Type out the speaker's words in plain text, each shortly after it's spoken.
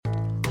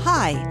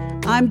Hi,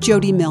 I'm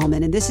Jody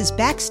Millman, and this is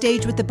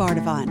Backstage with the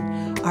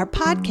Bardavon. Our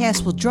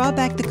podcast will draw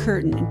back the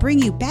curtain and bring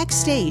you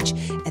backstage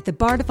at the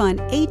Bardavon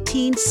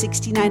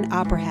 1869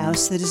 Opera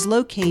House that is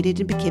located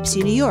in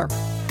Poughkeepsie, New York.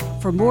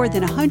 For more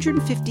than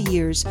 150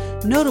 years,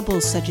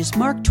 notables such as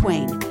Mark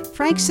Twain,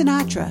 Frank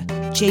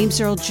Sinatra,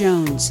 James Earl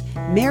Jones,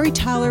 Mary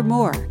Tyler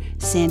Moore,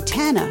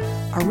 Santana,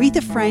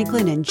 Aretha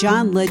Franklin, and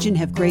John Legend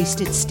have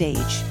graced its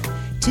stage.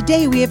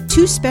 Today we have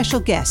two special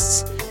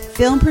guests,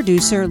 film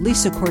producer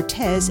Lisa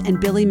Cortez and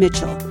Billy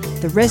Mitchell,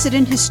 the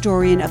resident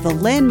historian of the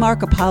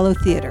landmark Apollo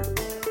Theater.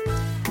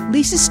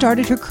 Lisa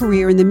started her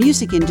career in the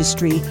music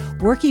industry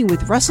working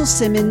with Russell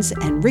Simmons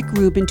and Rick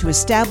Rubin to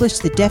establish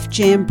the Def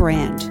Jam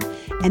brand,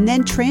 and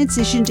then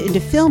transitioned into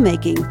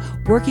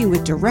filmmaking, working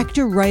with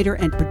director, writer,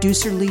 and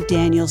producer Lee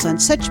Daniels on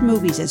such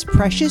movies as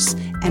Precious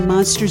and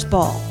Monsters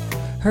Ball.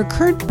 Her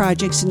current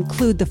projects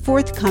include the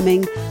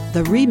forthcoming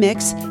The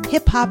Remix,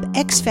 Hip Hop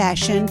X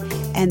Fashion,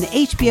 and the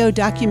HBO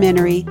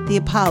documentary The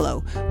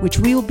Apollo, which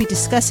we will be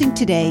discussing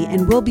today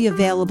and will be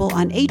available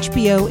on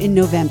HBO in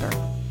November.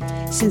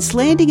 Since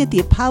landing at the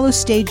Apollo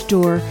stage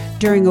door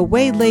during a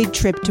waylaid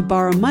trip to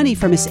borrow money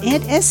from his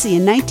Aunt Essie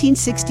in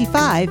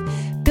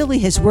 1965, Billy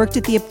has worked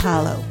at the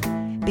Apollo.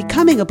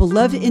 Becoming a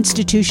beloved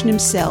institution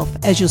himself,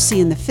 as you'll see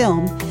in the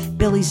film,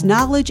 Billy's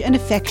knowledge and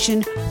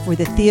affection for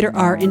the theater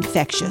are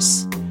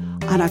infectious.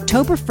 On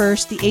October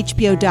 1st, the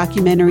HBO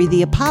documentary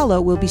The Apollo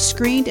will be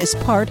screened as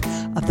part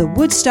of the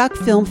Woodstock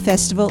Film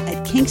Festival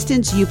at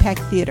Kingston's UPAC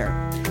Theater.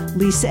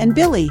 Lisa and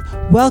Billy,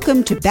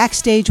 welcome to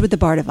Backstage with the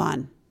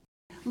Bardavon.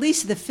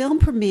 Lisa, the film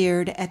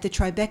premiered at the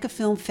Tribeca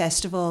Film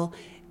Festival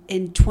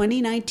in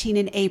 2019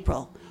 in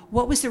April.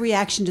 What was the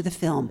reaction to the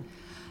film?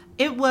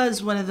 It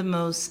was one of the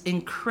most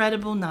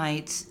incredible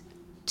nights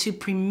to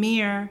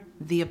premiere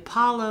the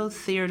Apollo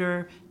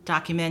Theater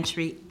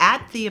documentary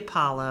at the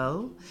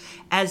Apollo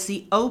as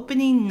the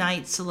opening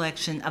night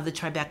selection of the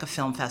Tribeca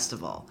Film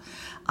Festival.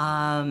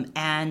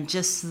 And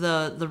just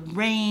the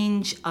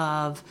range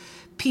of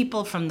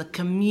people from the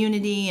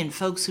community and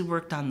folks who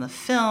worked on the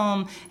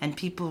film and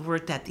people who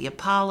worked at the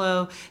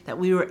Apollo, that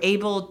we were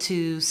able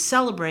to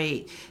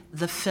celebrate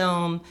the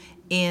film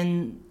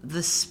in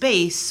the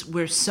space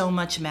where so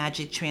much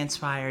magic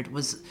transpired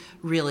was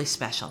really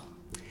special.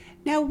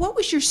 Now, what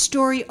was your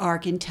story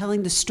arc in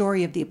telling the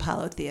story of the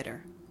Apollo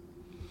Theater?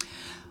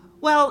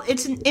 Well,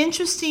 it's an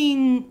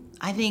interesting,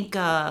 I think,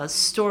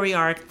 story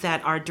arc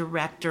that our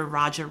director,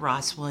 Roger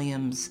Ross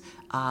Williams,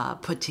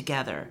 put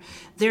together.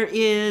 There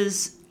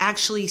is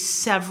actually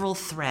several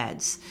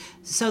threads.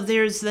 So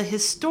there's the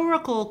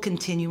historical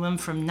continuum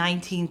from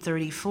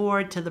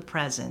 1934 to the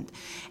present.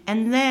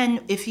 And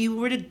then if you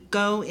were to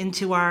go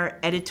into our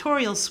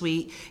editorial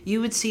suite, you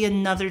would see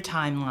another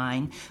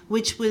timeline,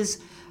 which was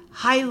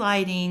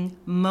highlighting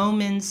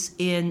moments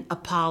in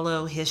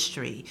Apollo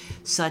history,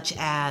 such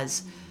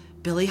as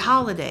Billie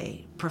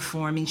Holiday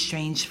performing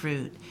Strange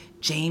Fruit,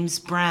 James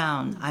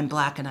Brown, I'm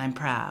Black and I'm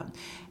Proud.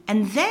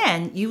 And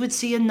then you would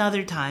see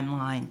another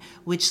timeline,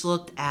 which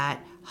looked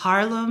at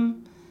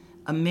Harlem,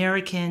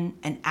 American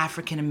and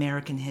African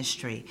American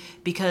history,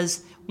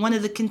 because one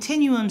of the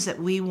continuums that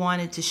we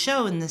wanted to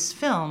show in this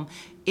film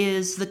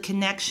is the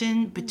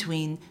connection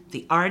between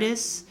the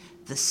artists,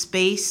 the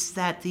space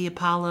that the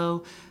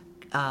Apollo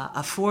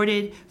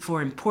afforded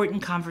for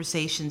important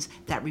conversations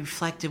that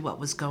reflected what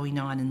was going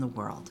on in the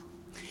world.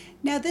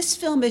 Now, this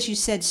film, as you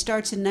said,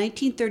 starts in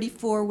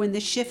 1934 when the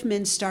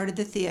Schiffmans started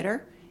the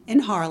theater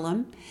in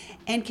Harlem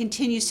and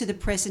continues to the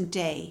present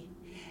day.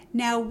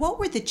 Now, what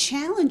were the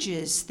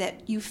challenges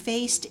that you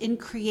faced in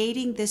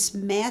creating this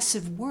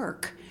massive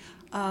work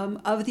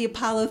of the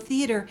Apollo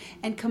Theater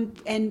and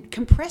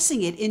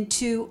compressing it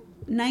into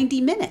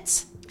 90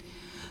 minutes?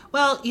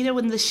 Well, you know,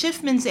 when the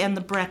Schiffmans and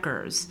the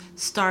Breckers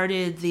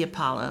started the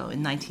Apollo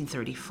in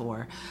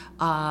 1934,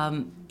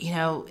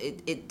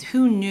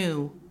 who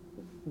knew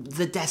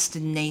the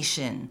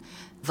destination,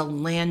 the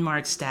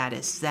landmark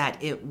status that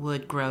it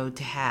would grow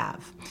to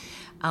have?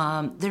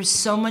 There's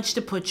so much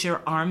to put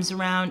your arms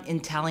around in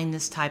telling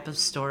this type of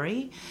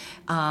story.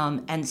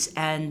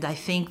 And I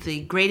think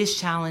the greatest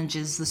challenge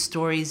is the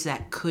stories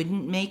that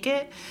couldn't make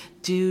it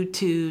due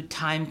to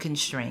time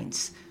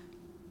constraints.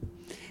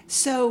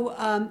 So,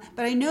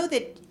 but I know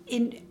that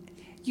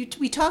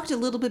we talked a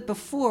little bit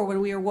before when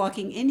we were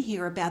walking in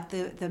here about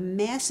the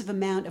massive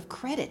amount of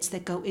credits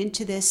that go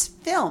into this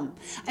film.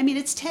 I mean,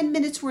 it's 10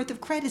 minutes worth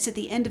of credits at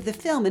the end of the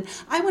film, and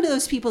I'm one of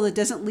those people that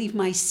doesn't leave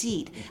my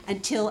seat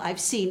until I've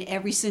seen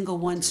every single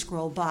one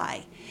scroll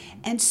by.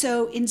 And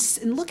so in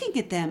looking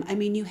at them, I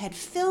mean, you had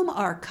film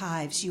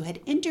archives, you had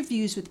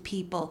interviews with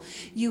people,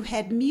 you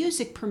had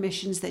music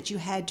permissions that you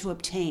had to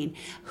obtain.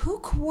 Who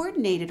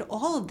coordinated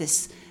all of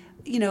this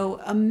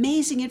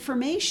amazing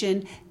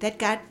information that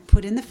got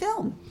put in the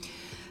film?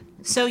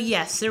 So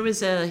yes, there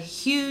was a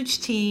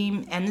huge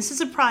team, and this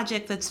is a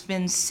project that's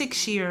been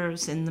 6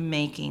 years in the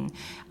making.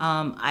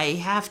 I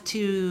have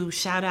to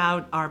shout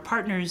out our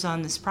partners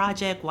on this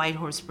project, White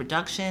Horse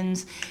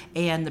Productions,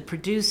 and the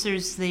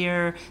producers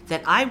there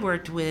that I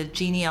worked with,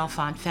 Jeannie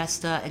Alfont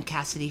Festa and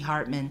Cassidy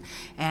Hartman.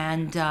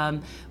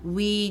 And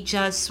we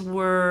just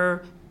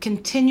were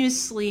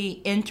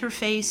continuously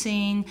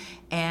interfacing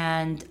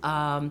and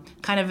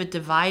kind of a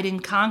divide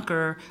and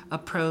conquer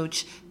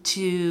approach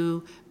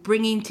to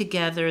bringing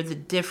together the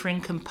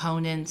different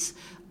components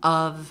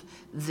of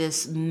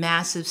this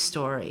massive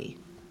story.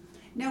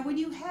 Now, when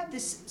you have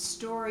this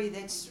story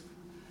that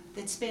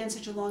spans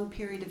such a long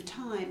period of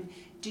time,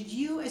 did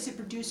you, as a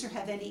producer,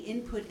 have any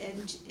input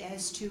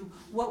as to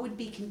what would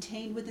be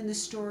contained within the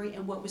story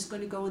and what was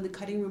going to go on the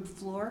cutting room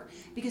floor?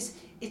 Because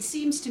it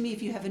seems to me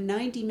if you have a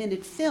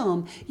 90-minute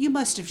film, you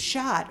must have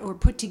shot or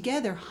put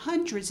together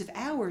hundreds of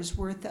hours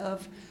worth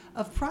of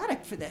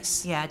product for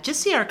this. Yeah,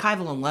 just the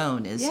archival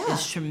alone is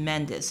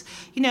tremendous.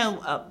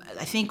 I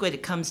think what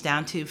it comes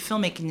down to,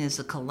 filmmaking is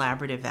a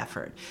collaborative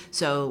effort.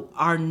 So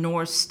our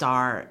North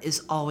Star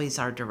is always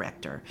our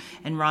director.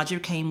 And Roger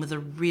came with a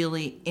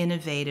really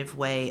innovative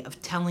way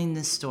of telling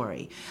this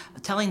story,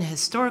 telling a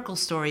historical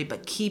story,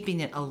 but keeping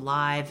it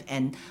alive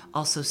and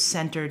also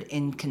centered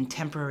in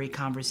contemporary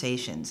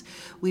conversations.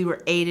 We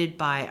were aided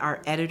by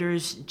our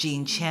editors,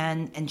 Jean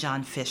Chen and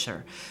John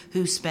Fisher,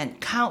 who spent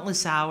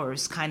countless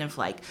hours kind of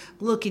like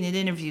looking at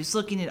interviews,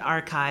 looking at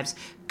archives,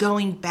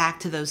 going back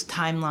to those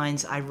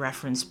timelines I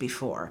referenced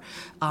before.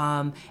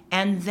 And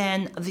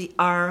then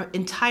our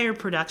entire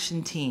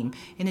production team,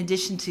 in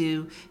addition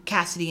to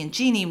Cassidy and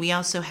Jeannie, we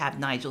also have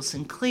Nigel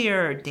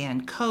Sinclair,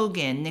 Dan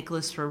Cogan,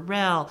 Nicholas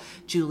Farrell,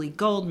 Julie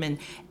Goldman,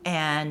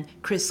 and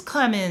Chris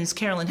Clemens,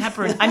 Carolyn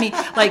Hepburn. I mean,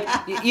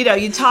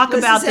 you talk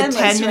about the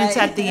 10 minutes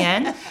at the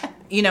end.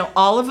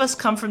 All of us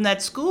come from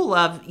that school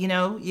of, you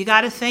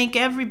got to thank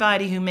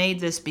everybody who made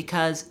this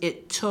because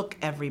it took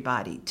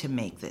everybody to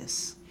make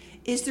this.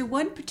 Is there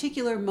one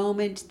particular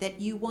moment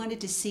that you wanted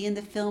to see in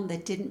the film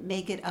that didn't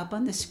make it up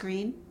on the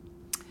screen?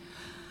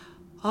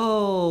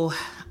 Oh,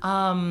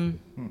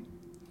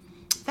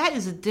 that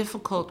is a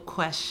difficult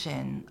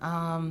question.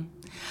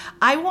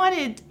 I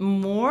wanted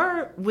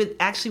more we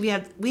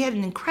had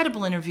an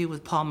incredible interview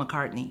with Paul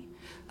McCartney.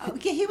 Oh,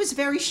 yeah, he was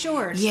very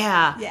short.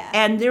 Yeah.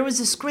 And there was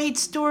this great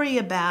story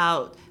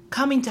about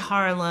coming to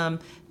Harlem,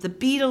 the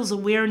Beatles'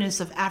 awareness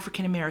of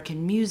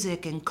African-American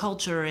music and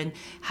culture, and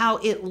how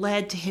it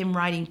led to him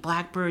writing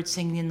Blackbird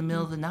Singing in the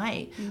Middle of the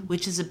Night,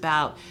 which is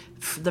about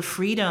the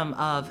freedom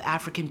of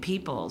African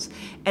peoples.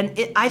 And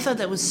I thought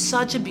that was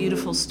such a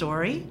beautiful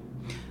story,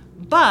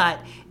 but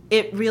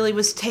it really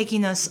was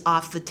taking us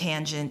off the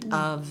tangent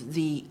of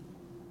the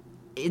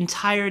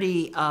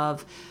entirety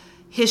of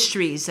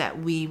histories that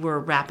we were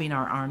wrapping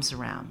our arms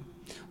around.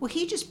 Well,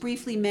 he just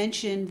briefly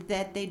mentioned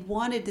that the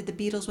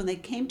Beatles, when they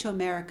came to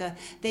America,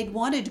 they'd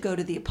wanted to go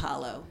to the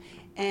Apollo.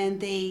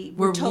 And they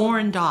were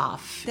warned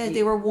off.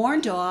 They were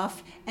warned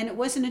off, and it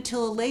wasn't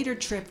until a later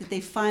trip that they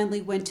finally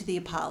went to the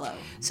Apollo.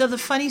 So the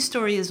funny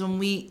story is when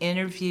we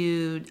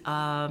interviewed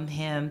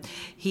him,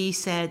 he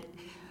said,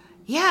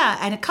 yeah,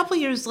 and a couple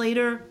years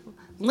later,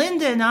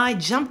 Linda and I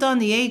jumped on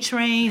the A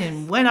train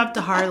and went up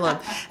to Harlem.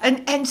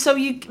 And so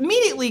you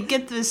immediately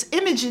get this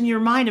image in your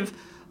mind of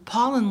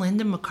Paul and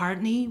Linda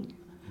McCartney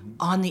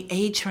on the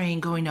A train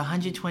going to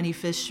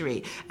 125th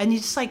Street. And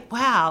you're just like,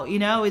 wow,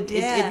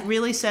 it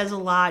really says a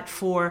lot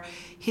for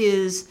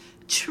his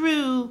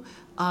true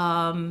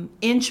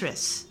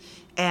interests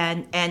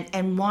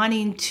and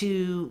wanting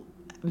to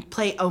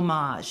play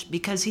homage.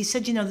 Because he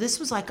said, this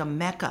was like a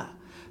Mecca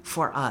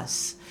for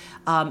us.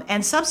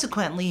 And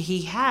subsequently,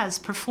 he has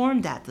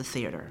performed at the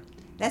theater.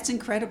 That's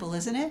incredible,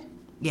 isn't it?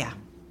 Yeah.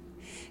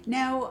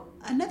 Now,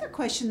 another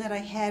question that I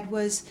had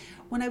was,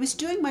 when I was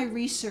doing my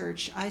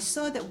research, I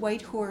saw that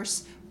White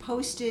Horse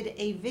posted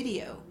a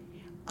video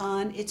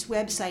on its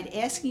website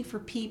asking for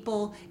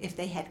people, if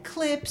they had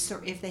clips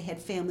or if they had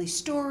family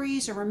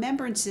stories or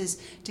remembrances,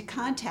 to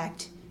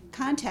contact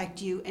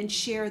you and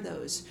share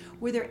those.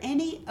 Were there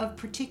any of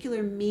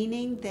particular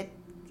meaning that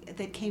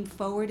came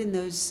forward in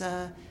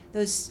the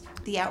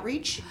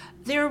outreach?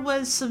 There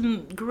was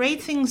some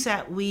great things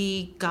that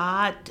we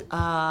got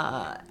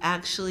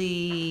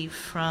actually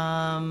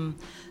from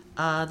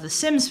the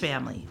Sims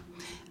family.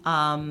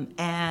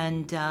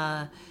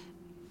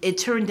 It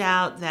turned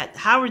out that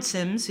Howard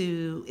Sims,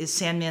 who is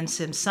Sandman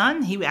Sims'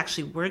 son, he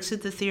actually works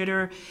at the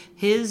theater.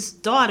 His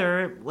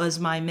daughter was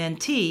my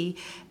mentee.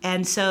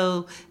 And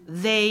so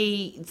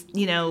they,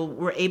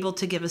 were able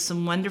to give us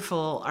some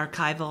wonderful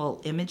archival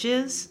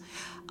images.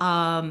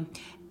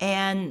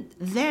 And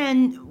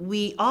then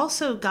we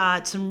also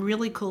got some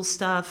really cool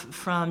stuff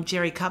from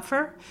Jerry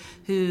Kupfer,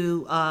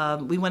 who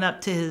we went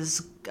up to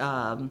his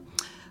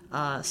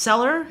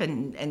cellar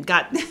and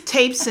got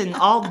tapes in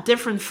all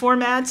different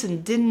formats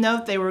and didn't know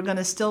if they were going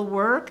to still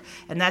work.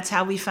 And that's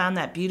how we found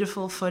that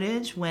beautiful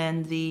footage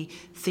when the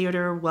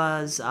theater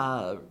was,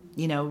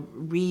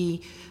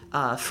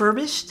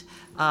 refurbished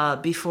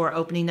before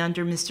opening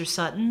under Mr.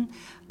 Sutton.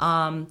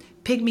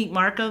 Pigmeat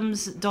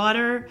Markham's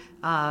daughter,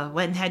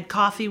 went and had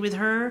coffee with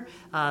her.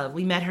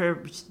 We met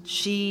her.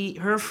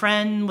 Her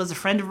friend was a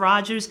friend of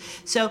Roger's.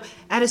 So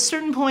at a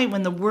certain point,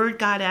 when the word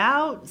got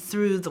out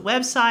through the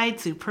website,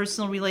 through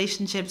personal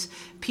relationships,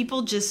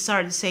 people just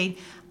started saying,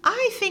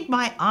 I think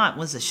my aunt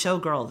was a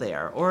showgirl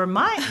there, or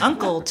my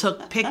uncle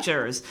took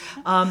pictures.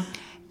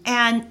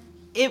 And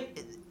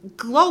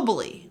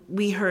globally,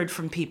 we heard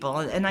from people.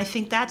 And I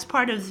think that's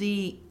part of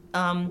the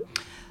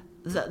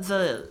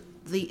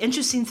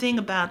interesting thing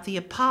about the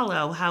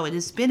Apollo, how it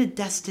has been a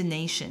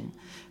destination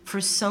for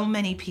so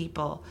many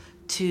people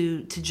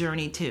to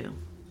journey to.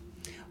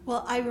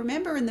 Well, I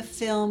remember in the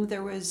film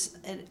there was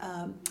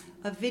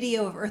a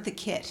video of Eartha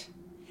Kitt,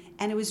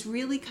 and it was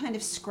really kind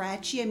of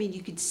scratchy. I mean,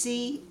 you could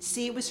see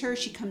it was her.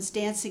 She comes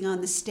dancing on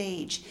the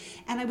stage,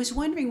 and I was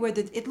wondering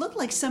whether it looked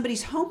like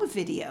somebody's home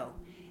video.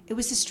 It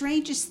was the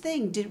strangest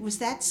thing. Was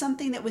that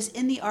something that was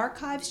in the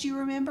archives, do you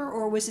remember,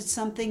 or was it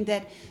something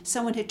that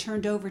someone had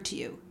turned over to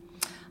you?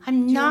 Do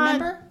you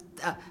remember?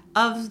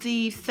 Of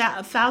the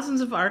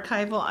thousands of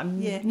archival, I'm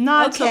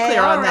not so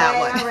clear on that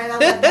one. All right, I'll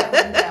let that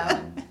one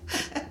down.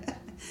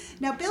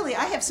 Now, Billy,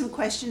 I have some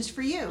questions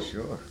for you.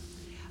 Sure.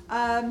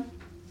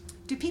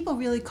 Do people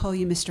really call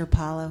you Mr.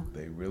 Apollo?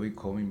 They really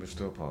call me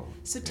Mr. Apollo.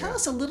 So tell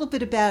us a little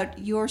bit about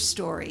your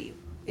story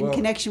in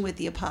connection with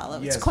the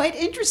Apollo. Yes, it's quite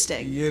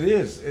interesting. It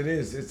is.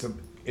 It's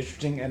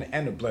interesting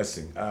and a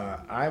blessing.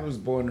 I was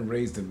born and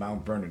raised in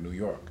Mount Vernon, New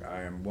York.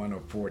 I am one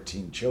of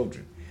 14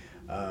 children.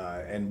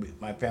 And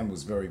my family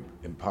was very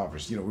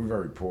impoverished. We were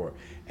very poor.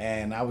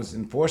 And I was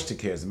in foster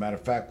care. As a matter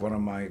of fact, one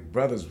of my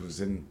brothers was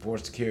in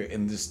foster care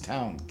in this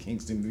town,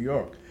 Kingston, New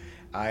York.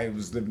 I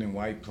was living in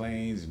White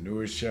Plains,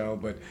 New Rochelle.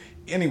 But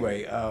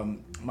anyway,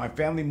 my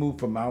family moved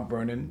from Mount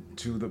Vernon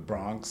to the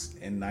Bronx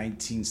in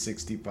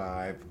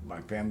 1965. My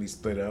family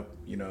split up,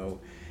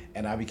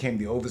 and I became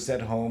the oldest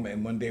at home.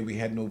 And one day we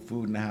had no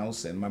food in the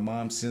house, and my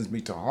mom sends me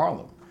to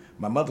Harlem.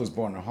 My mother was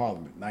born in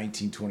Harlem in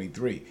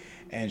 1923.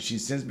 And she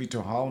sends me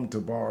to Harlem to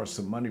borrow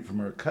some money from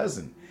her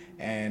cousin.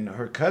 And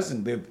her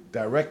cousin lived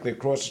directly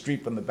across the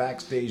street from the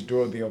backstage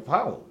door of the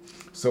Apollo.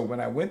 So when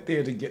I went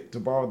there to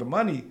borrow the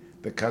money,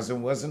 the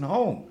cousin wasn't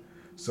home.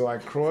 So I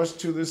crossed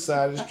to the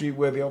side of the street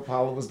where the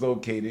Apollo was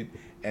located,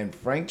 and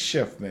Frank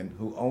Schiffman,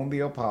 who owned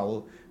the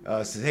Apollo,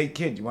 said, "Hey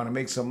kid, you want to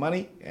make some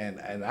money?"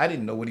 And I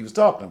didn't know what he was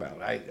talking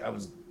about. I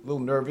was a little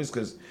nervous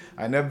because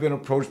I'd never been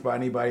approached by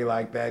anybody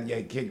like that.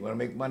 "Yeah, kid, you want to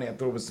make money?" I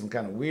thought it was some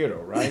kind of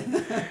weirdo, right?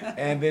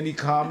 And then he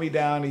calmed me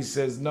down. He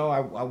says, "No,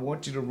 I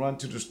want you to run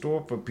to the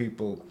store for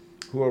people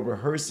who are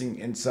rehearsing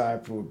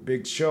inside for a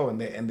big show,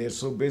 and they're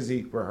so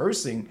busy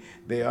rehearsing,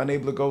 they're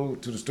unable to go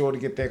to the store to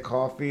get their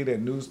coffee, their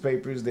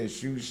newspapers, their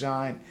shoes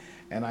shine."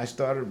 And I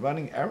started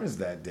running errands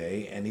that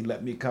day, and he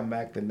let me come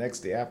back the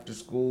next day after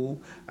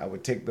school. I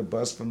would take the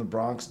bus from the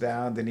Bronx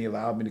down, then he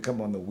allowed me to come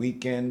on the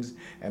weekends,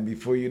 and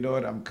before you know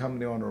it, I'm coming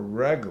there on a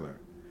regular,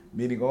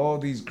 meeting all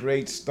these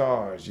great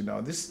stars.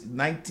 This is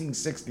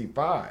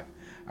 1965.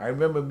 I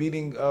remember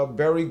meeting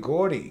Berry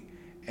Gordy,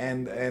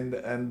 and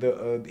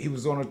he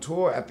was on a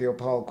tour at the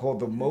Apollo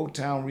called the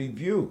Motown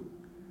Review.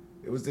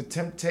 It was the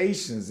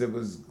Temptations. It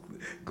was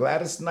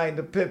Gladys Knight and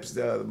the Pips,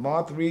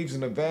 Martha Reeves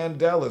and the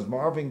Vandellas,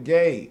 Marvin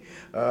Gaye,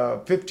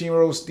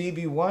 15-year-old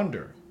Stevie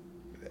Wonder.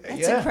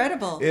 That's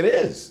incredible. It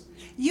is.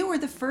 You were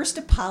the first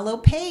Apollo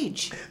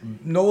page.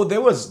 No,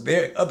 there were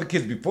other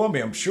kids before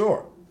me, I'm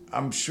sure.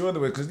 I'm sure there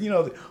were, because,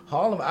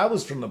 Harlem, I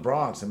was from the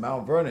Bronx and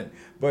Mount Vernon,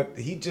 but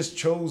he just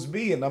chose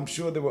me, and I'm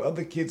sure there were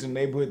other kids in the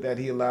neighborhood that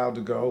he allowed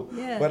to go.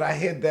 Yeah. But I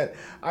had that.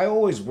 I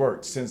always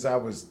worked since I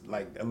was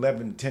like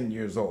 11, 10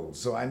 years old,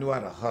 so I knew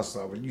how to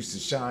hustle. I was used to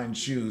shine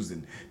shoes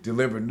and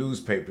deliver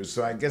newspapers,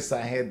 so I guess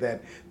I had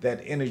that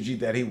energy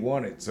that he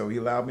wanted, so he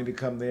allowed me to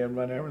come there and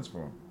run errands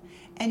for him.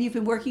 And you've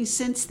been working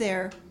since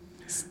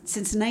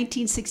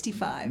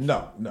 1965.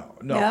 No.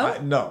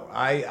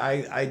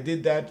 I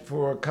did that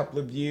for a couple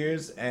of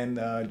years, and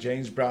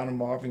James Brown and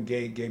Marvin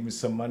Gaye gave me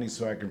some money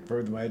so I could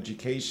further my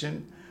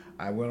education.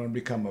 I went on to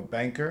become a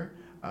banker.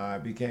 I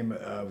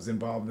was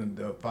involved in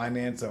the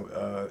finance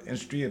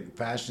industry and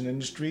fashion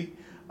industry.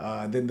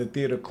 Then the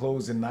theater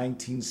closed in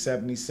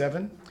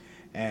 1977,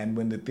 and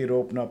when the theater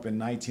opened up in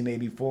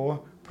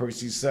 1984,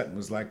 Percy Sutton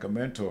was like a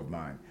mentor of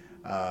mine.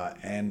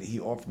 And he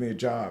offered me a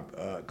job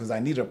because I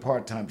needed a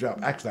part-time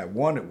job. Actually, I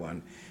wanted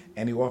one,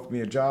 and he offered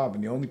me a job,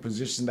 and the only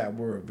position that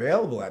were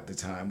available at the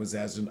time was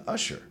as an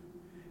usher.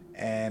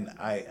 And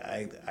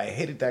I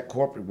hated that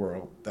corporate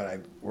world that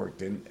I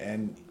worked in,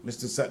 and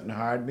Mr. Sutton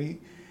hired me,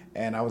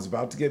 and I was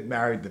about to get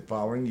married the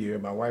following year.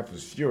 My wife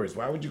was furious.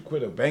 "Why would you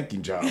quit a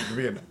banking job to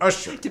be an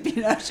usher?" To be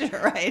an usher,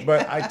 right.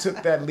 But I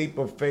took that leap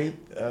of faith,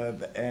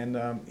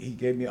 and he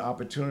gave me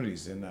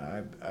opportunities. And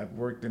I've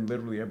worked in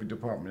literally every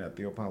department at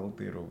the Apollo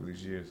Theater over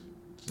these years,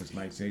 since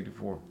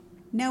 1984.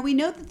 Now, we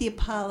know that the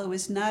Apollo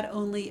is not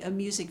only a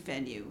music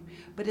venue,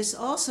 but it's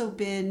also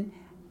been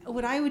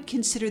what I would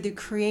consider the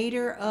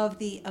creator of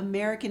the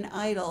American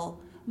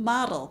Idol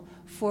model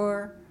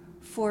for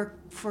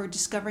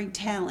discovering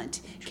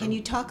talent. True. Can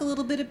you talk a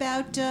little bit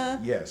about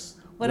Yes.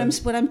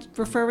 what I'm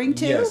referring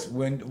to? Yes,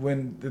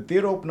 when the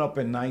theater opened up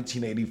in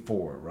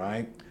 1984,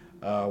 right?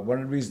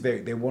 One of the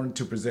reasons they wanted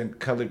to present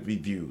colored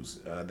reviews.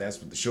 That's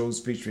what the shows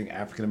featuring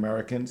African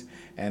Americans,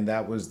 and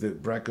that was the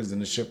Breckers and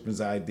the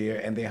Shipmans'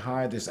 idea. And they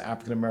hired this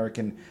African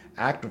American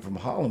actor from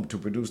Harlem to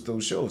produce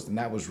those shows, and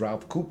that was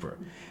Ralph Cooper.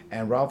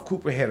 And Ralph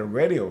Cooper had a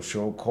radio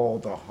show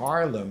called the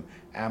Harlem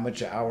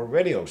Amateur Hour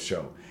Radio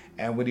Show.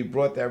 And when he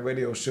brought that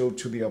radio show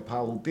to the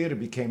Apollo Theater, it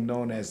became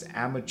known as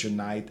Amateur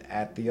Night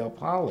at the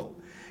Apollo.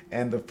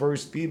 And the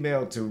first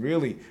female to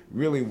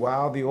really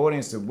wow the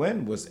audience and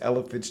win was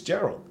Ella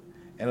Fitzgerald.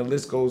 And the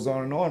list goes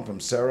on, from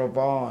Sarah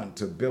Vaughan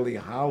to Billie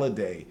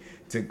Holiday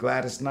to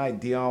Gladys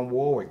Knight, Dionne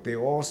Warwick. They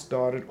all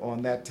started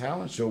on that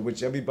talent show,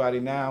 which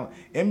everybody now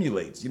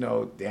emulates. You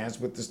know, Dance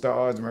with the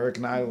Stars,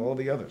 American Idol, all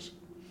the others.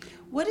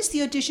 What is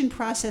the audition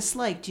process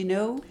like? Do you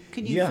know?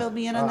 Could you fill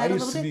me in on that a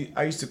little bit?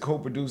 I used to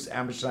co-produce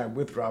Amateur Night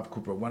with Ralph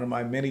Cooper, one of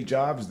my many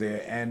jobs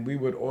there, and we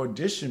would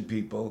audition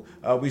people.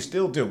 We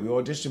still do. We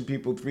audition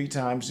people 3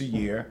 times a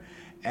year.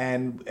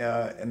 And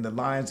the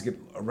lines get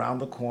around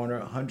the corner,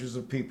 hundreds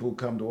of people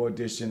come to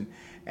audition,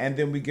 and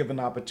then we give an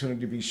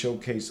opportunity to be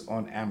showcased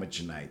on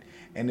Amateur Night.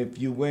 And if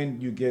you win,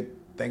 you get,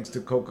 thanks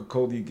to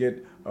Coca-Cola, you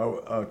get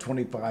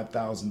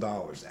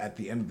 $25,000 at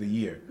the end of the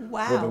year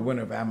for the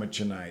winner of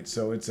Amateur Night.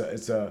 So it's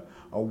a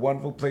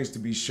wonderful place to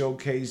be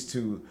showcased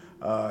to.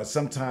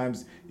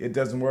 Sometimes it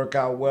doesn't work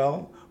out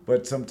well,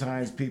 but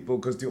sometimes people,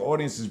 because the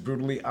audience is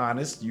brutally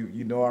honest,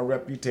 you know our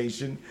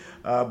reputation,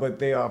 but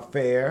they are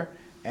fair.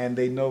 And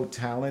they know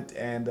talent,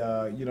 and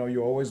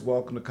you're always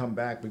welcome to come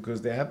back,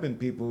 because there have been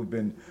people who've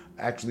been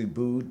actually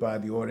booed by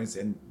the audience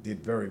and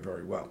did very,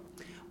 very well.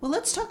 Well,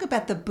 let's talk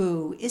about the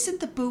boo.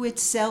 Isn't the boo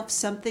itself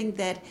something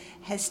that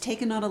has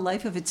taken on a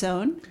life of its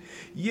own?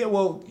 Yeah,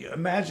 well,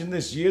 imagine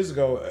this. Years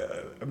ago,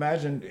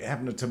 imagine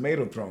having a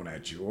tomato thrown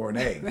at you, or an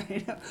egg.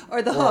 Right.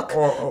 Or the hook.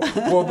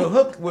 Well, the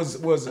hook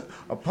was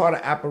a part of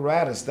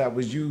apparatus that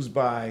was used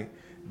by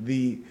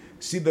the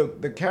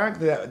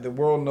character that the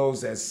world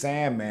knows as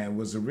Sandman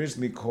was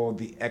originally called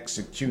the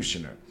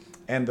Executioner.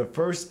 And the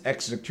first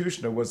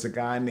executioner was a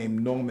guy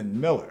named Norman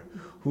Miller,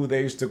 who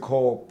they used to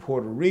call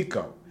Puerto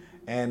Rico.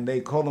 And they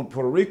called him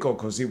Puerto Rico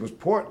because he was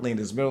Portland.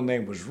 His middle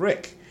name was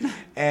Rick.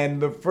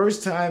 And the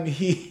first time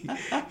he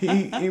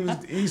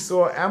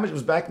saw amateur, it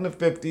was back in the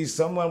 50s.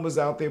 Someone was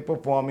out there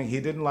performing. He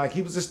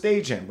was a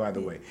stagehand, by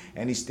the way.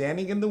 And he's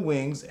standing in the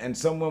wings, and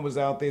someone was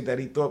out there that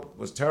he thought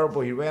was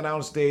terrible. He ran out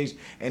on stage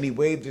and he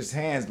waved his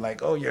hands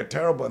like, "Oh, you're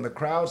terrible." And the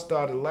crowd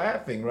started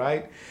laughing,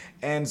 right?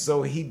 And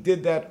so he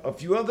did that a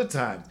few other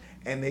times.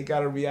 And they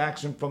got a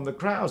reaction from the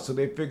crowd, so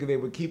they figured they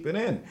would keep it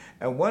in.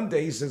 And one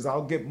day he says,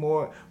 "I'll get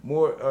more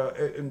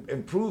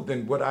improved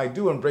in what I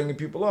do in bringing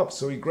people up."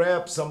 So he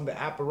grabbed some of the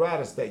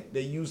apparatus that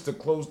they used to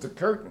close the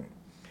curtain,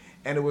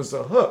 and it was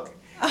a hook.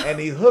 And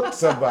he hooked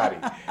somebody,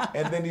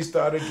 and then he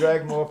started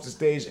dragging them off the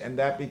stage, and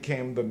that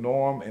became the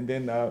norm. And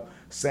then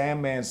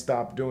Sandman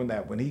stopped doing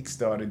that when he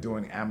started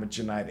doing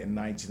Amateur Night in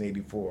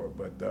 1984.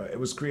 But it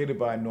was created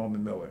by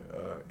Norman Miller,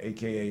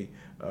 a.k.a.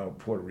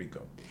 Puerto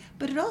Rico.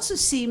 But it also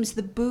seems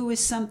the boo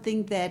is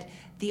something that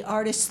the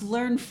artists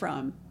learn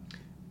from.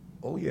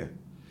 Oh, yeah.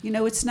 You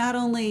know, it's not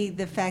only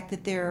the fact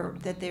that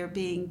they're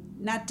being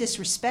not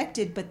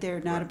disrespected, but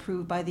they're not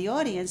approved by the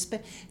audience,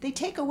 but they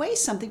take away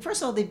something.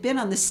 First of all, they've been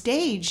on the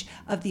stage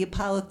of the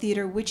Apollo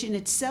Theater, which in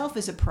itself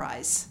is a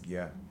prize.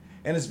 Yeah.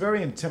 And it's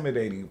very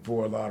intimidating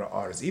for a lot of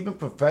artists, even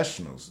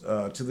professionals.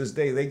 To this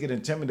day, they get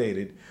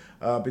intimidated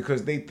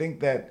because they think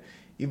that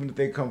even if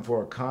they come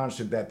for a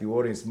concert, that the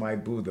audience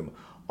might boo them.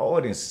 Our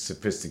audience is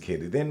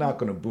sophisticated. They're not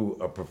going to boo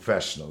a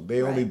professional.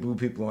 They only boo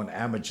people on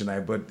Amateur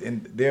Night, but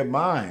in their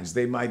minds,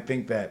 they might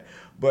think that.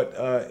 But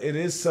it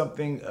is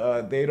something,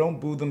 they don't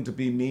boo them to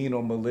be mean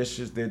or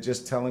malicious. They're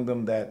just telling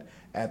them that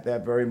at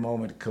that very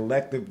moment,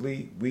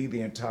 collectively, we,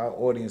 the entire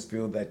audience,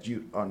 feel that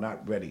you are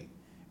not ready.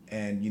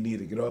 And you need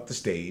to get off the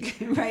stage.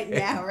 Right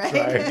now, right?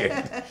 Try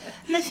again.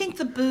 And I think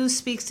the boo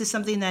speaks to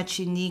something that's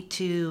unique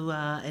to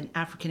an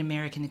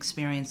African-American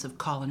experience of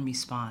call and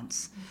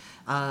response.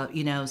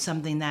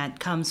 Something that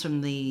comes from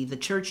the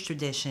church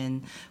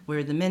tradition,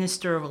 where the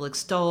minister will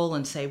extol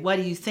and say, "What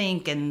do you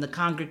think?" And the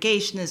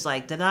congregation is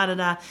like,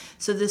 da-da-da-da.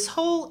 So this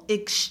whole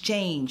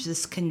exchange,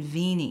 this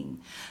convening,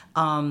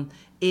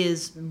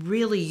 is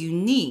really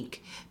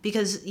unique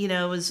because,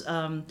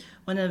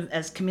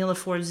 as Camilla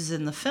Forbes is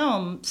in the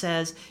film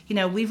says,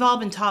 we've all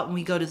been taught when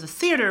we go to the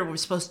theater, we're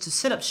supposed to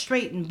sit up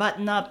straight and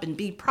button up and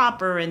be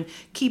proper and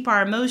keep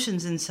our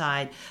emotions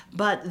inside.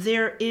 But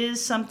there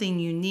is something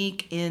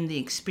unique in the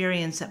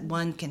experience that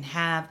one can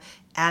have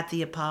at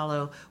the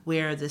Apollo,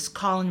 where this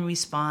call and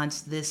response,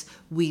 this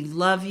 "we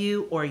love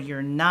you" or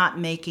 "you're not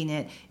making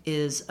it"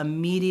 is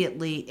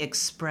immediately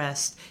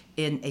expressed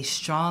in a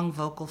strong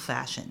vocal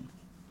fashion.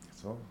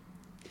 So.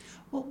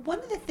 Well, one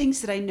of the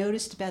things that I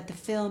noticed about the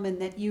film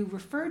and that you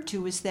referred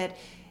to is that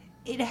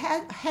it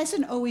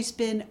hasn't always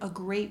been a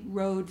great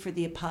road for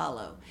the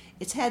Apollo.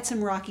 It's had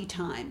some rocky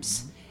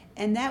times.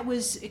 And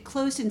it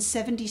closed in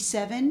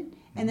 1977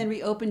 and then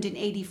reopened in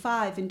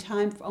 1985 in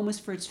time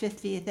almost for its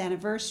 50th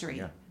anniversary.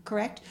 Yeah.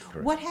 correct?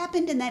 Correct. What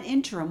happened in that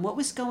interim? What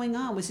was going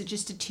on? Was it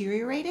just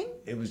deteriorating?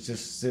 It was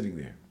just sitting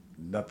there.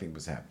 Nothing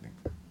was happening.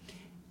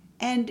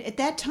 And at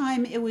that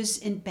time, it was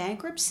in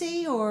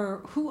bankruptcy,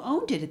 or who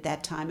owned it at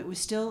that time? It was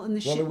still in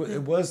the Well,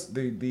 it was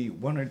the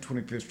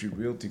 125th Street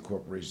Realty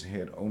Corporation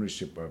had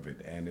ownership of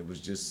it, and it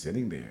was just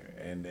sitting there.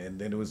 And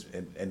then it was,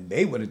 and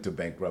they went into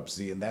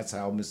bankruptcy, and that's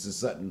how Mr.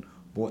 Sutton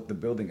bought the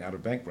building out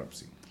of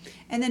bankruptcy.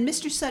 And then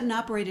Mr. Sutton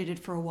operated it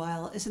for a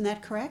while, isn't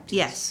that correct?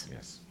 Yes.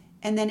 Yes.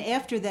 And then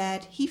after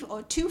that, he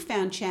too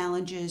found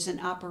challenges in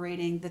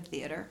operating the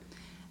theater.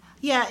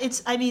 Yeah,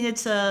 it's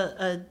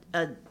a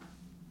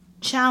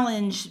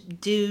challenge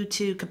due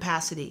to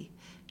capacity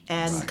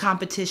and Right.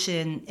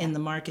 competition in the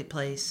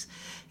marketplace.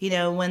 You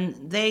know,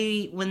 when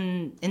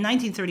in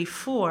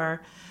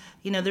 1934,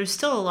 you know, there's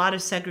still a lot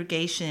of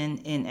segregation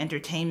in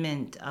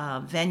entertainment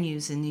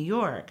venues in New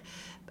York.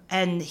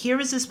 And here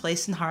is this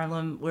place in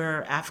Harlem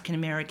where African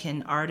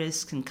American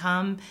artists can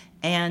come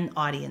and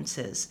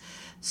audiences.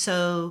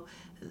 So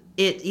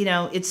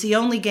it's the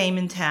only game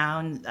in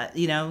town,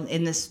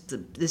 in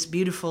this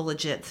beautiful,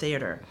 legit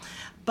theater.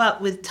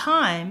 But with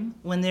time,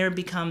 when there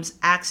becomes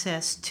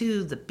access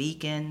to the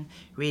Beacon,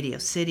 Radio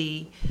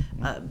City,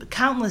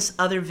 countless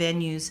other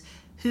venues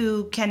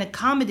who can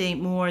accommodate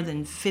more than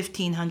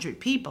 1,500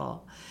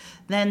 people,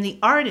 then the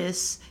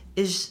artist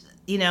is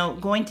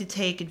going to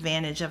take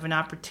advantage of an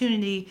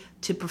opportunity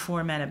to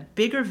perform at a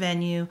bigger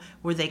venue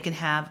where they can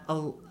have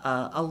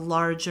a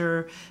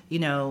larger,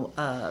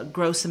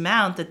 gross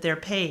amount that they're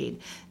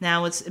paid.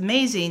 Now, what's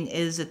amazing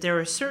is that there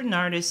are certain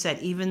artists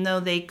that even though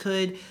they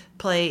could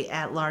play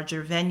at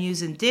larger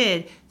venues and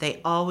did, they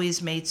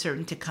always made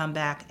certain to come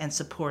back and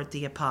support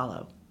the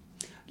Apollo.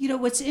 You know,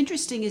 what's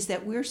interesting is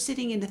that we're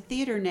sitting in a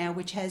theater now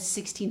which has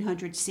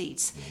 1,600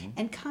 seats,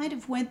 and kind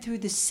of went through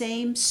the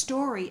same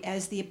story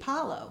as the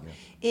Apollo.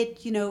 Yeah.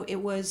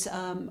 It was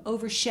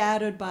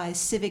overshadowed by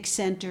civic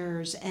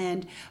centers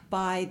and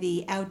by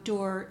the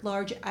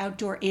large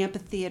outdoor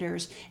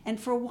amphitheaters. And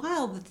for a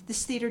while,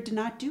 this theater did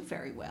not do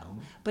very well.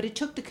 But it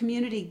took the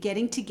community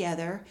getting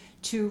together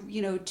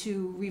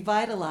to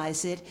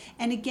revitalize it.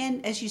 And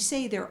again, as you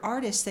say, there are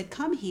artists that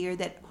come here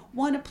that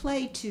want to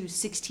play to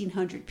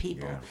 1,600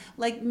 people. Yeah.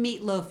 Like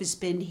Meatloaf has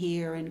been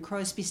here, and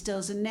Crosby,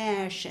 Stills and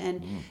Nash,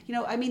 and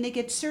they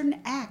get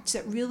certain acts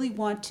that really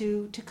want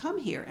to come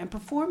here and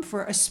perform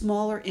for a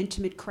smaller,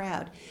 intimate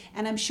crowd.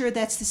 And I'm sure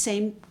that's the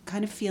same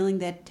kind of feeling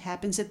that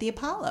happens at the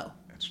Apollo.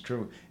 That's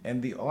true.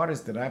 And the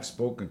artists that I've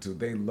spoken to,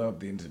 they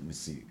love the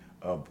intimacy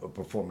of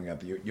performing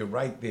out there. You're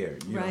right there,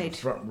 right.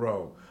 Front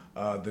row.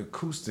 The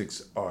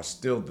acoustics are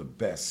still the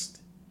best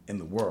in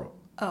the world.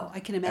 Oh,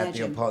 I can imagine. At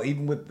the Apollo,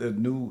 even with the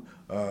new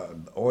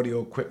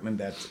audio equipment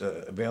that's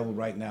available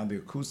right now, the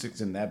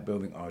acoustics in that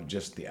building are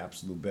just the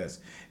absolute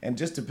best. And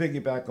just to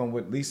piggyback on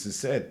what Lisa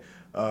said,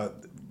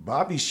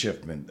 Bobby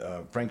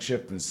Schiffman, Frank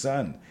Schiffman's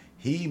son,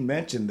 he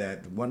mentioned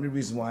that one of the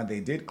reasons why they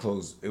did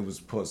close, it was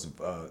because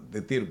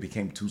the theater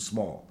became too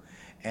small.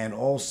 And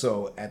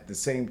also, at the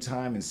same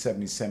time in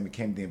 77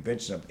 came the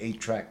invention of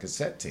 8-track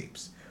cassette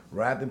tapes.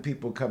 Rather than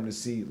people coming to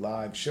see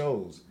live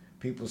shows,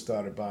 people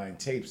started buying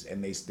tapes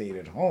and they stayed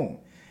at home.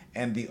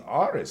 And the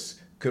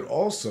artists could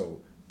also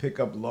pick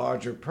up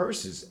larger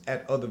purses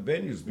at other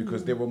venues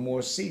because there were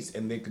more seats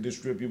and they could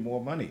distribute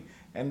more money.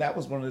 And that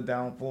was one of the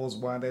downfalls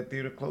why that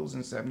theater closed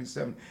in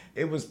 77.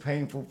 It was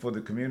painful for the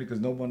community because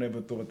no one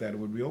ever thought that it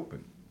would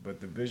reopen. But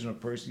the vision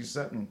of Percy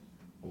Sutton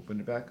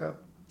opened it back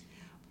up.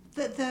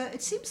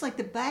 It seems like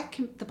the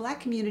black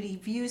community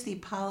views the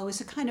Apollo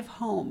as a kind of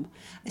home,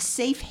 a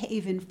safe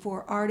haven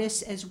for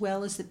artists as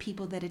well as the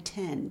people that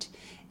attend.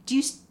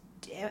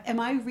 Am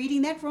I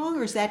reading that wrong,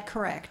 or is that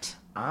correct?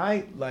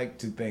 I like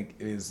to think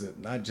it is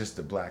not just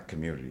the black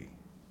community.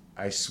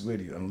 I swear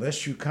to you,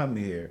 unless you come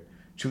here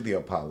to the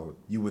Apollo,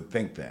 you would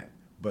think that.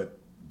 But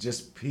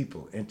just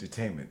people,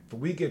 entertainment. But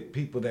we get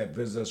people that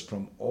visit us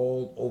from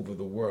all over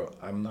the world.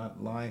 I'm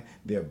not lying.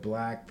 They're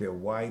black, they're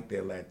white,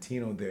 they're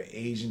Latino, they're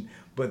Asian,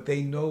 but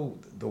they know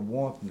the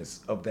warmthness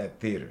of that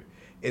theater.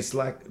 It's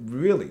like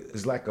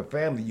a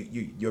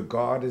family. Your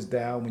guard is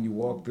down when you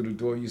walk through the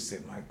door. You say,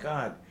 "My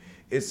God."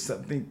 It's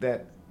something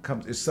that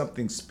it's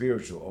something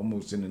spiritual,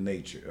 almost in the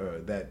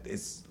nature, that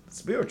it's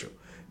spiritual.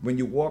 When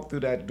you walk through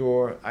that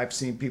door, I've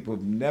seen people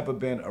who've never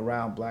been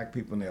around black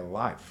people in their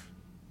life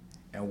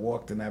and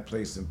walked in that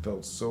place and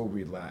felt so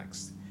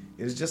relaxed.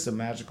 It's just a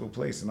magical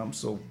place, and I'm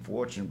so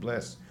fortunate and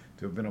blessed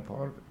to have been a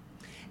part of it.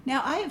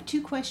 Now, I have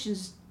two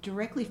questions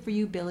directly for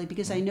you, Billy,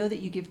 because I know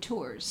that you give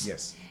tours.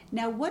 Yes.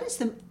 Now, what is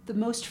the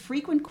most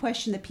frequent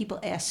question that people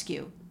ask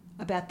you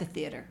about the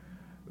theater?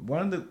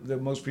 One of the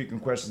most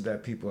frequent questions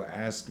that people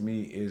ask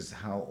me is,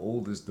 how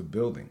old is the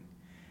building?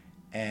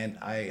 And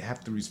I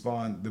have to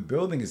respond, the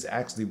building is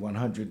actually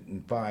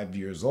 105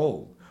 years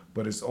old,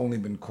 but it's only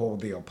been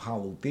called the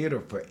Apollo Theater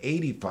for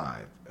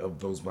 85 of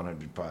those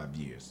 105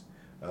 years.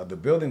 The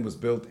building was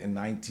built in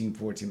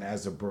 1914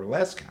 as a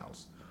burlesque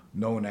house,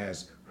 known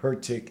as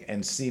Hertig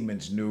and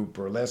Siemens New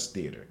Burlesque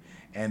Theater.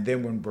 And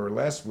then when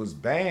burlesque was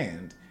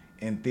banned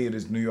in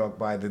Theaters New York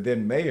by the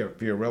then mayor,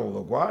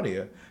 Fiorello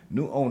LaGuardia.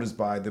 New owners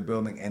buy the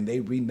building, and they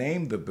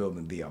renamed the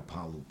building the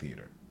Apollo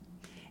Theater.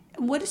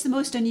 What is the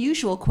most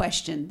unusual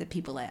question that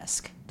people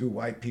ask? Do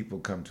white people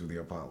come to the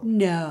Apollo?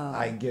 No.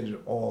 I get it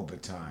all the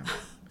time.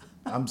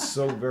 I'm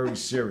so very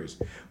serious.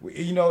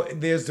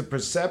 There's the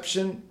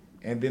perception,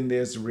 and then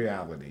there's the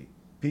reality.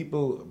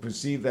 People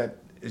perceive that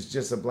it's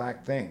just a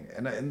black thing,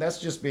 and that's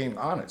just being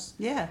honest.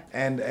 Yeah.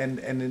 And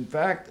in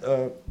fact,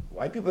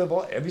 white people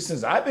have ever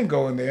since I've been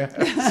going there,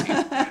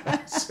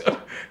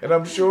 and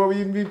I'm sure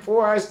even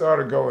before I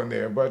started going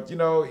there. But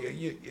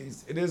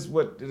it is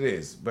what it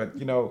is. But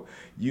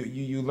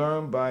you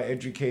learn by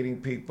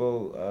educating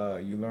people.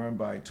 You learn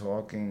by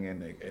talking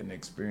and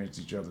experience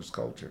each other's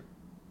culture.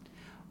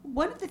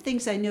 One of the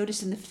things I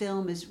noticed in the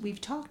film is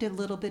we've talked a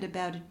little bit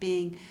about it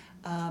being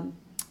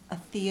a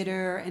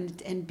theater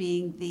and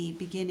being the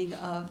beginning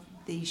of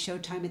the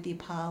Showtime at the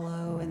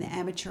Apollo and the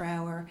Amateur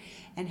Hour,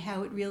 and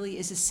how it really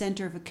is a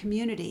center of a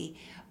community,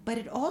 but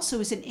it also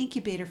is an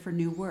incubator for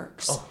new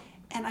works. Oh.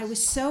 And I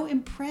was so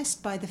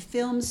impressed by the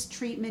film's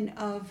treatment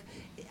of,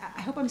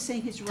 I hope I'm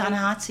saying his right.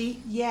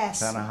 Ta-Nehisi? Yes.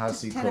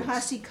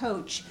 Ta-Nehisi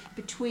Coates,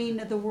 Between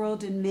the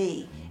World and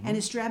Me, and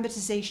his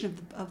dramatization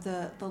of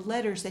the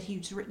letters that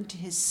he's written to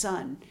his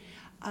son.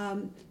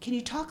 Can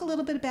you talk a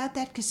little bit about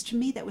that? Because to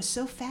me that was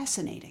so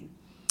fascinating.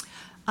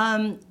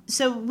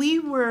 So we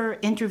were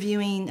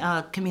interviewing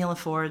Camila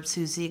Forbes,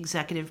 who's the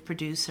executive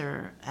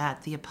producer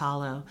at the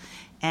Apollo,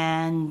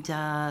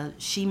 and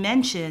she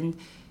mentioned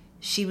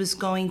she was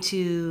going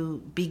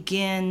to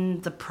begin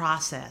the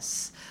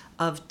process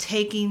of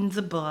taking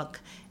the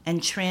book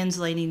and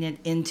translating it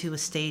into a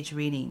stage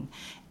reading.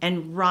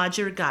 And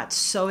Roger got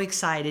so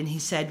excited. He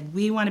said,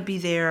 "We want to be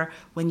there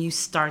when you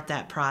start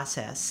that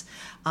process."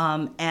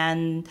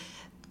 And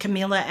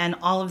Camila and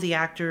all of the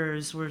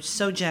actors were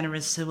so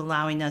generous to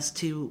allowing us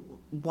to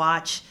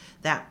watch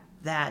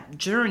that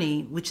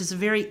journey, which is a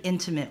very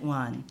intimate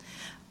one.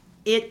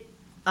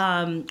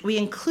 We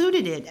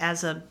included it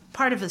as a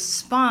part of a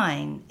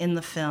spine in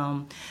the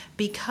film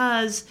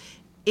because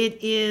it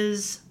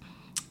is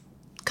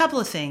a couple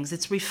of things.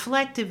 It's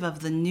reflective of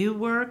the new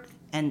work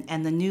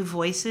and the new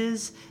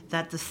voices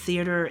that the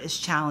theater is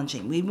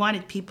challenging. We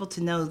wanted people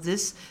to know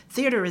this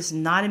theater is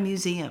not a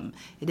museum.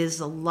 It is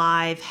a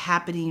live,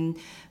 happening,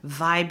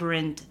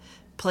 vibrant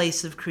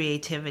place of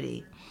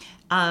creativity.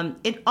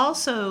 It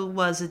also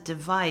was a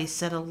device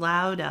that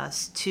allowed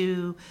us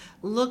to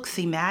look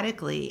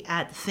thematically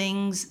at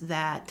things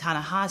that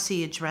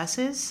Ta-Nehisi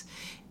addresses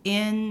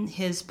in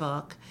his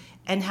book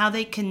and how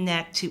they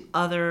connect to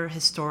other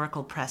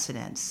historical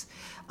precedents.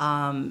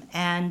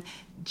 And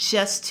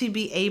just to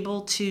be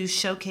able to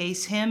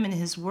showcase him and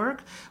his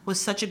work was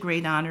such a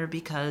great honor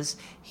because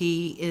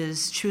he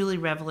is truly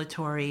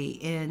revelatory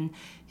in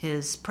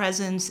his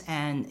presence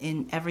and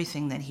in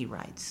everything that he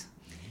writes.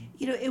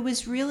 It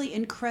was really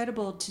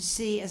incredible to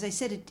see. As I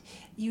said,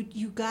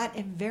 you got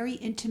a very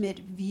intimate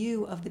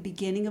view of the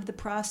beginning of the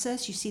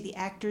process. You see the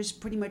actors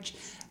pretty much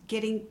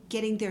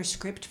getting their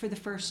script for the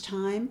first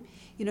time.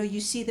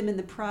 You see them in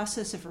the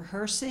process of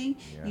rehearsing.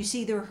 Yeah. You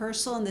see the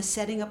rehearsal and the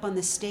setting up on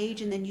the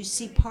stage, and then you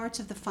see parts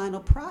of the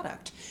final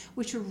product,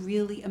 which are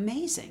really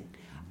amazing.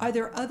 Are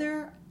there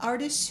other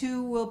artists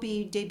who will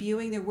be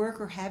debuting their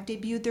work or have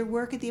debuted their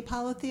work at the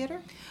Apollo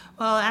Theater?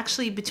 Well,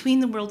 actually,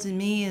 Between the World and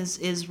Me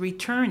is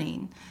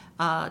returning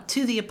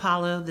to the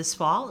Apollo this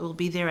fall. It will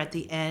be there at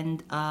the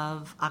end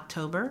of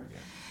October. Yeah.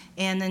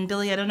 And then,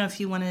 Billy, I don't know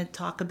if you want to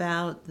talk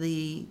about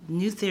the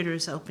new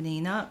theaters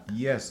opening up.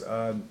 Yes.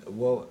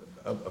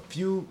 A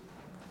few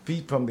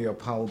feet from the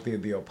Apollo Theater,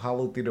 the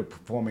Apollo Theater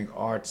Performing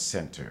Arts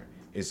Center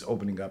is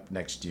opening up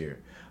next year.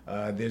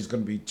 There's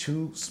going to be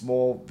two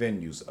small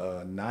venues,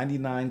 a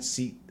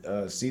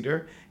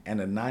 99-seater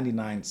and a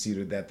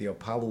 99-seater that the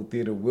Apollo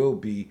Theater will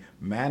be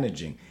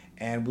managing.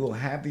 And we'll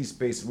have these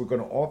spaces. We're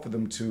going to offer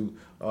them to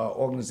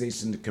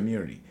organizations in the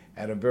community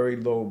at a very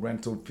low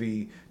rental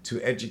fee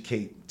to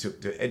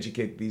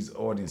educate these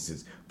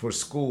audiences, for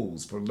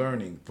schools, for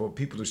learning, for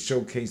people to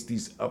showcase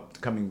these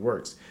upcoming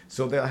works.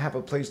 So they'll have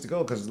a place to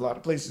go, because a lot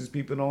of places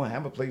people don't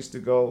have a place to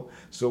go.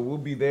 So we'll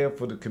be there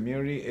for the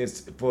community.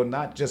 It's for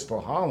not just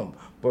for Harlem,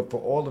 but for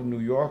all of New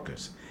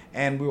Yorkers.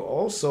 And we're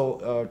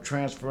also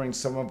transferring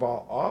some of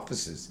our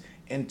offices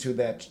into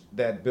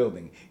that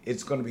building.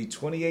 It's going to be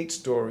 28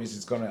 stories.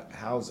 It's going to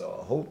house a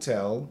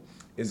hotel.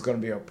 It's going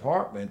to be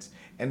apartments,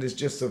 and it's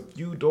just a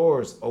few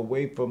doors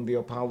away from the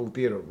Apollo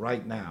Theater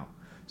right now.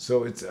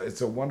 So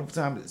it's a wonderful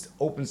time. It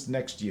opens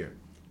next year.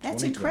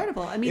 That's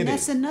incredible. I mean,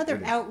 that's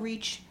another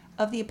outreach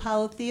of the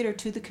Apollo Theater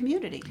to the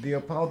community. The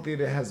Apollo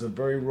Theater has a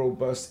very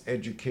robust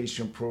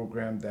education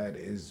program that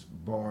is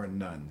bar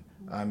none.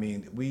 I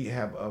mean, we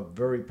have a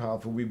very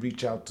powerful, we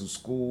reach out to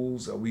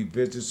schools, we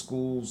visit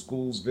schools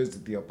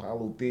visit the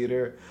Apollo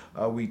Theater,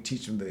 we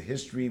teach them the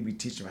history, we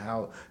teach them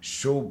how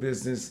show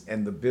business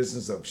and the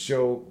business of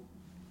show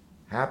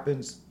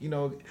happens,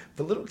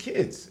 for little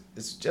kids.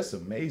 It's just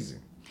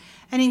amazing.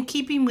 And in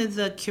keeping with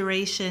the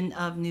curation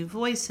of new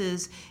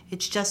voices,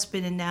 it's just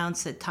been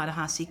announced that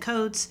Ta-Nehisi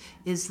Coates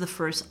is the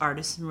first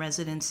artist in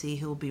residency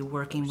who will be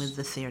working with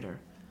the theater.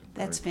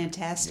 That's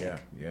fantastic.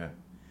 Yeah.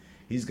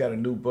 He's got a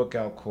new book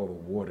out called A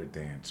Water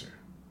Dancer.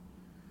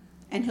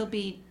 And he'll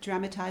be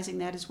dramatizing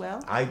that as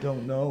well? I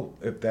don't know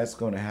if that's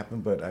going to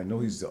happen, but I know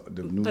he's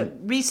the new... But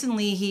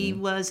recently he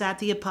was at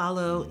the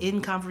Apollo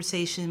in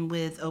conversation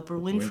with Oprah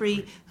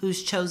Winfrey,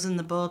 who's chosen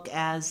the book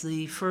as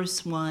the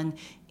first one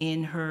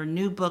in her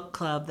new book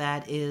club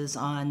that is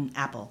on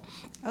Apple.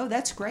 Oh,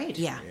 that's great.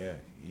 Yeah. Yeah,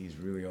 he's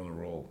really on a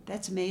roll.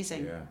 That's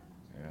amazing. Yeah.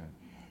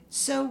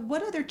 So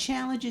what other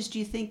challenges do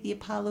you think the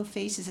Apollo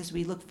faces as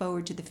we look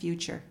forward to the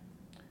future?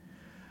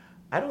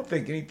 I don't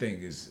think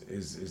anything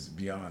is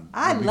beyond.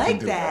 I like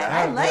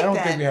that. I don't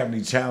think we have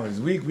any challenges.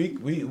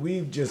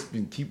 We've just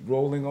been keep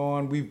rolling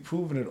on. We've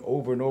proven it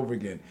over and over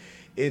again.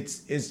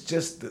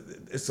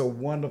 It's a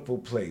wonderful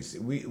place.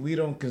 We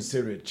don't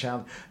consider it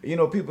challenge. You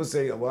know, people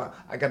say, "Well,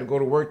 I got to go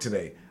to work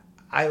today."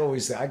 I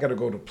always say, "I got to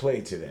go to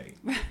play today."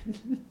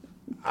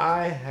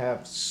 I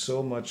have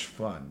so much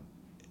fun.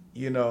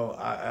 You know,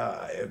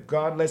 if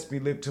God lets me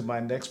live to my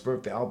next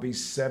birthday, I'll be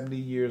 70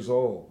 years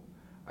old.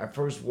 I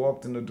first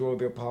walked in the door of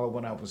the Apollo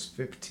when I was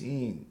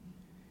 15.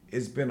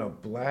 It's been a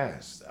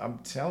blast. I'm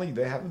telling you,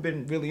 there haven't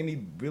been really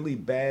any really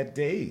bad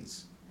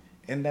days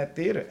in that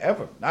theater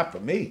ever. Not for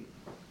me.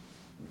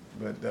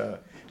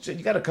 But you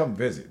got to come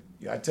visit.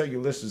 I tell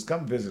your listeners,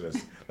 come visit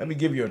us. Let me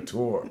give you a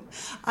tour.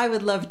 I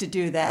would love to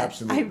do that.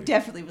 Absolutely. I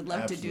definitely would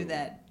love to do Absolutely.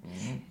 that.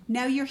 Mm-hmm.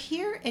 Now, you're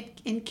here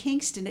in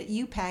Kingston at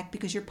UPAC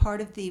because you're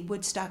part of the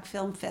Woodstock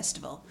Film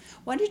Festival.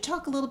 Why don't you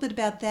talk a little bit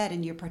about that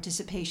and your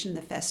participation in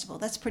the festival?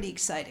 That's pretty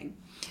exciting.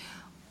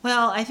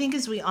 Well, I think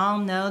as we all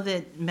know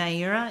that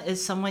Mayura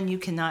is someone you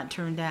cannot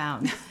turn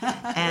down.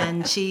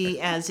 And she,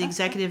 as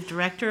executive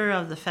director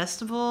of the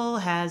festival,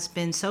 has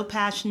been so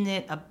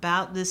passionate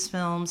about this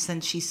film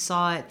since she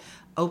saw it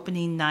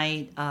opening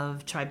night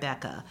of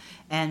Tribeca,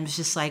 and was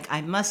just like,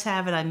 I must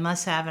have it, I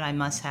must have it, I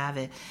must have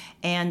it.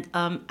 And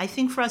I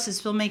think for us as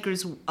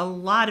filmmakers, a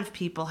lot of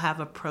people have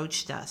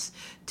approached us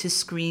to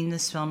screen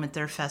this film at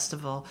their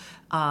festival.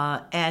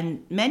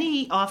 And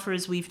many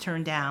offers we've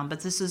turned down,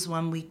 but this is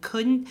one we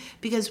couldn't,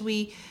 because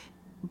we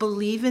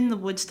believe in the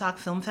Woodstock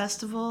Film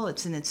Festival.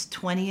 It's in its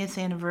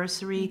 20th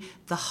anniversary.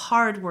 The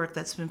hard work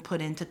that's been put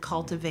into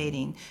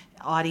cultivating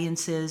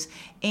audiences,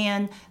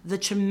 and the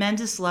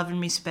tremendous love and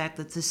respect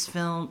that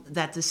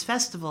this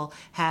festival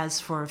has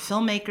for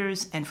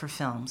filmmakers and for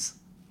films.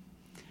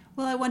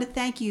 Well, I want to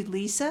thank you,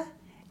 Lisa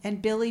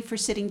and Billy, for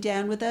sitting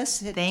down with us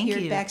here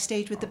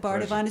Backstage with the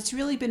Bardavon. It's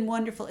really been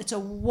wonderful. It's a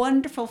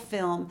wonderful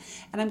film,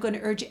 and I'm going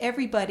to urge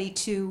everybody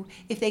to,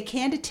 if they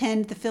can't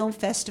attend the film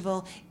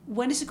festival,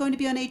 when is it going to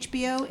be on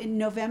HBO? In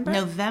November?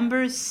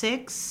 November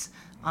 6th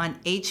on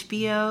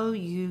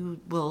HBO. You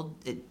will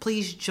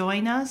please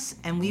join us,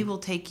 and we will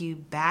take you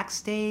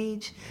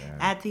backstage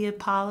at the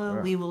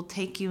Apollo. We will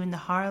take you into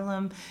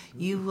Harlem.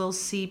 You will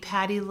see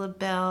Patti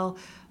LaBelle,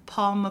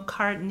 Paul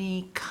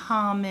McCartney,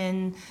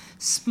 Common,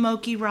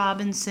 Smokey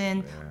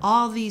Robinson,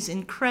 all these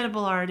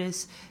incredible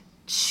artists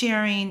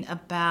sharing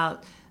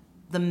about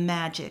the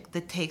magic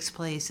that takes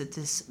place at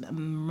this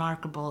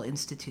remarkable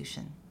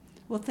institution.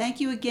 Well, thank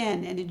you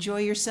again, and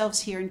enjoy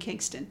yourselves here in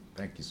Kingston.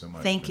 Thank you so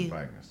much Thank for you.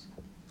 inviting us.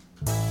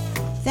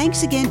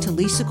 Thanks again to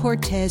Lisa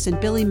Cortez and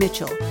Billy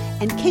Mitchell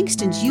and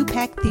Kingston's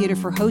UPAC Theater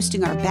for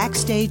hosting our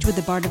Backstage with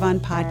the Bardavon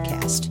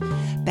podcast.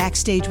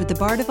 Backstage with the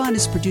Bardavon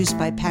is produced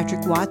by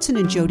Patrick Watson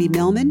and Jody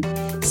Millman.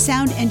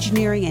 Sound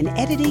engineering and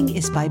editing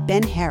is by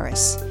Ben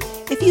Harris.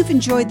 If you've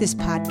enjoyed this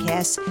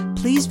podcast,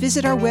 please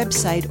visit our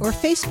website or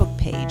Facebook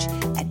page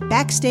at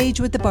Backstage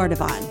with the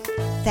Bardavon.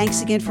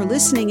 Thanks again for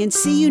listening, and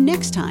see you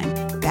next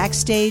time,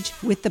 Backstage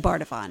with the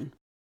Bardavon.